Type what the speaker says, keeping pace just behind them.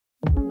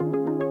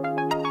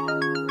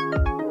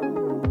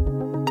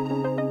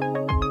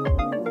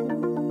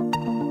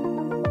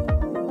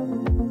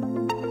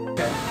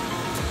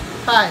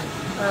Hi,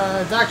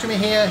 Dr.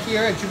 Mejia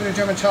here at Jupiter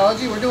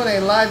Dermatology. We're doing a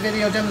live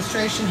video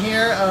demonstration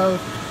here of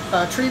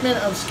treatment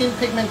of skin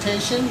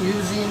pigmentation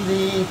using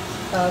the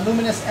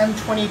Luminous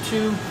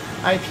M22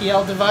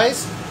 IPL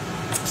device,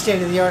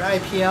 state-of-the-art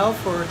IPL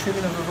for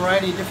treatment of a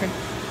variety of different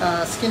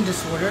skin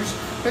disorders.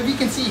 But if you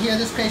can see here,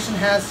 this patient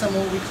has some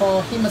what we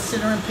call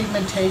hemosiderin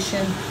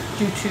pigmentation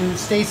due to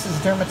stasis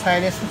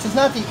dermatitis, which is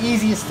not the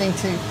easiest thing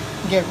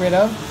to get rid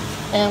of.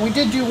 And we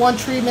did do one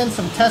treatment,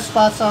 some test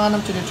spots on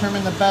him to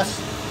determine the best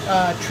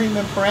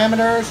treatment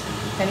parameters.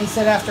 And he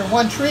said after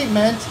one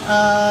treatment,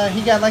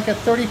 he got like a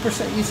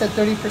 30%, you said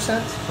 30%?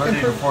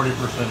 30 to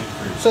 40%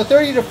 increase. So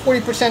 30 to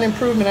 40%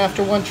 improvement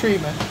after one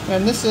treatment.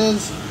 And this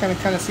is, kind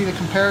of see the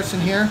comparison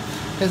here.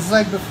 His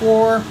leg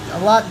before, a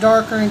lot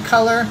darker in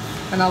color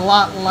and a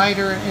lot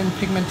lighter in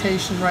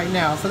pigmentation right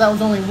now. So that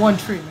was only one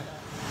treatment.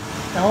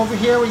 Now over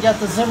here we got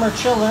the Zimmer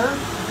chiller.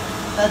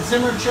 That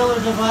Zimmer chiller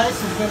device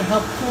is going to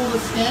help cool the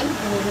skin,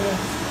 and we're going to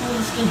cool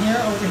the skin here,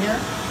 over here,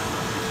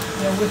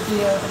 with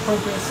the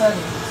appropriate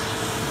settings.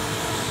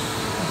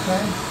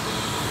 Okay,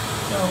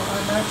 so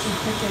I'm actually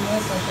picking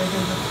this like I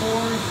did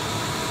before.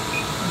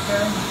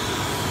 Okay.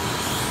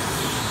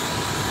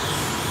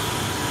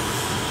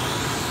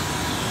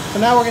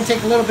 So now we're going to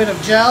take a little bit of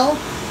gel.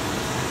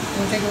 We're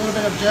going to take a little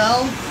bit of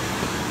gel.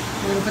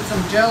 We're going to put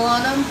some gel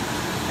on them,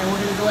 and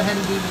we're going to go ahead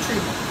and do the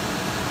treatment.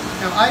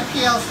 Now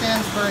IPL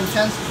stands for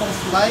intense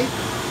pulse light,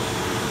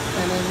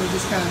 and then we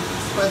just kind of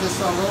spread this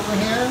all over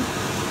here.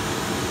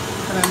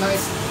 And a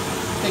nice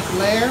thick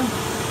layer,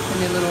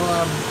 maybe a little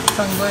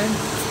tongue blade.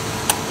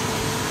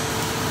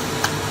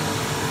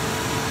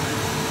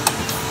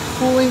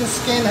 Cooling the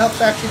skin helps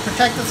actually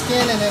protect the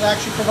skin, and it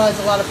actually provides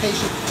a lot of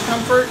patient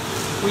comfort.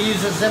 We use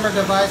a Zimmer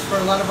device for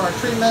a lot of our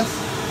treatments,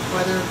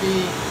 whether it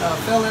be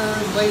fillers,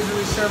 laser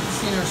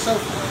resurfacing, or so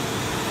forth.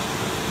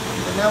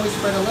 And now we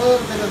spread a little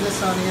bit of this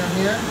on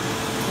here.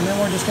 And then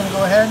we're just going to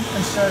go ahead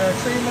and start our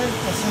treatment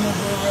as soon as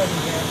we're ready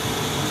here.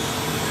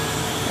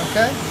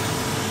 Okay?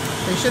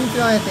 So you shouldn't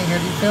feel anything here.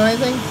 Do you feel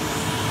anything?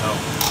 No.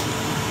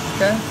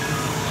 Okay.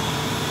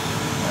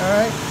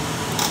 Alright.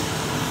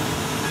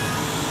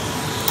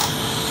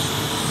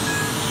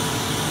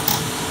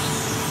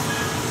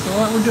 So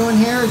what we're doing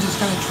here is just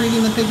kind of treating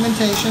the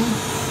pigmentation.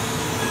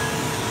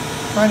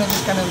 Trying to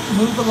just kind of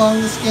move along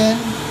the skin.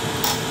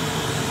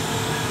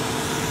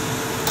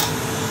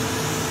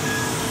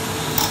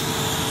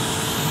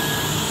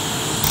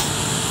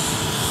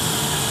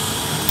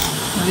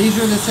 These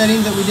are the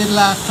settings that we did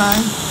last time.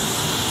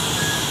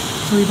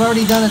 So we've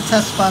already done a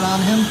test spot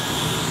on him.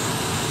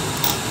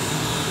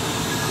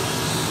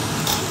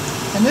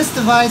 And this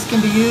device can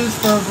be used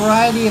for a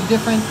variety of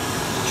different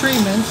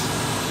treatments,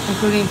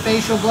 including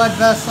facial blood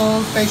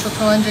vessels, facial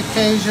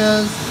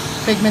telangiectasias,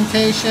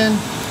 pigmentation,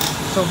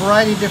 so a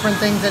variety of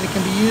different things that it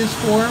can be used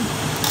for.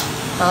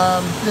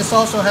 This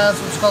also has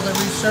what's called a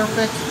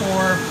resurface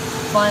for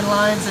fine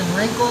lines and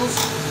wrinkles.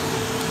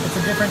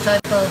 It's a different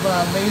type of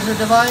laser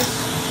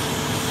device.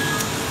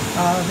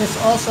 This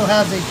also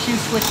has a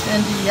Q-switched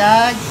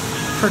ND-YAG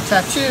for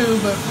tattoo,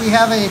 but we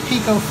have a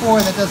Pico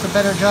 4 that does a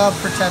better job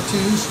for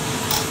tattoos,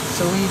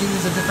 so we need to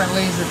use a different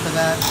laser for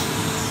that.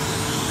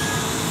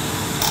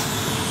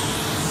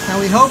 Now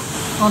we hope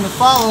on the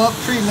follow-up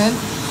treatment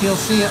you'll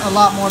see a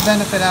lot more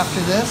benefit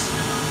after this,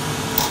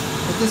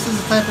 but this is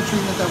the type of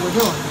treatment that we're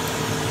doing.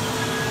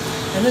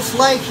 And this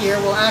light here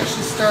will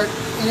actually start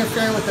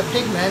interfering with the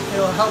pigment.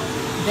 It will help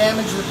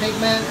damage the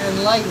pigment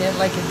and lighten it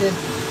like it did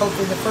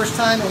hopefully the first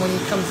time, and when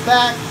he comes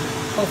back,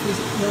 hopefully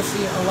you'll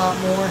see a lot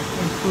more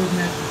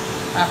improvement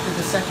after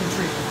the second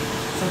treatment.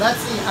 So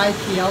that's the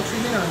IPL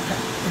treatment, or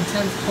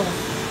intense pulse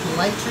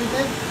light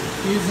treatment,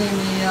 using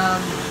the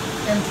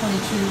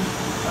M22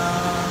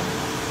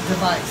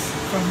 device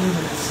from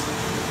Luminous.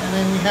 And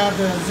then we have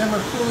the Zimmer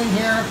cooling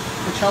here,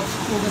 which helps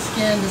cool the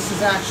skin. This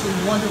is actually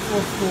wonderful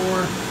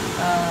for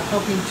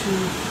helping to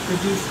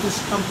reduce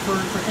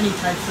discomfort for any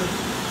types of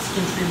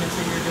skin treatments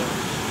that you're doing.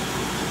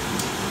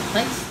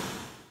 Thanks.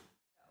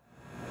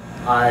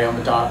 I am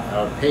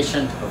a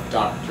patient of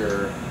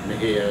Dr.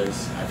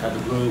 Mejia's. I've had the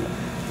blue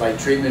light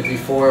treatment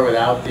before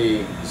without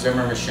the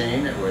Zimmer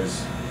machine. It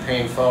was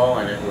painful,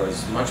 and it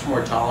was much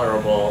more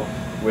tolerable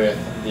with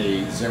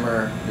the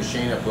Zimmer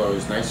machine. It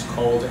blows nice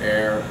cold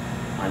air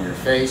on your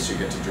face. You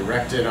get to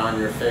direct it on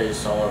your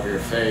face, all over your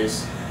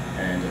face,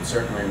 and it's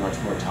certainly a much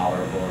more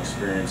tolerable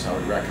experience. I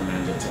would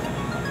recommend it to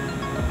anyone.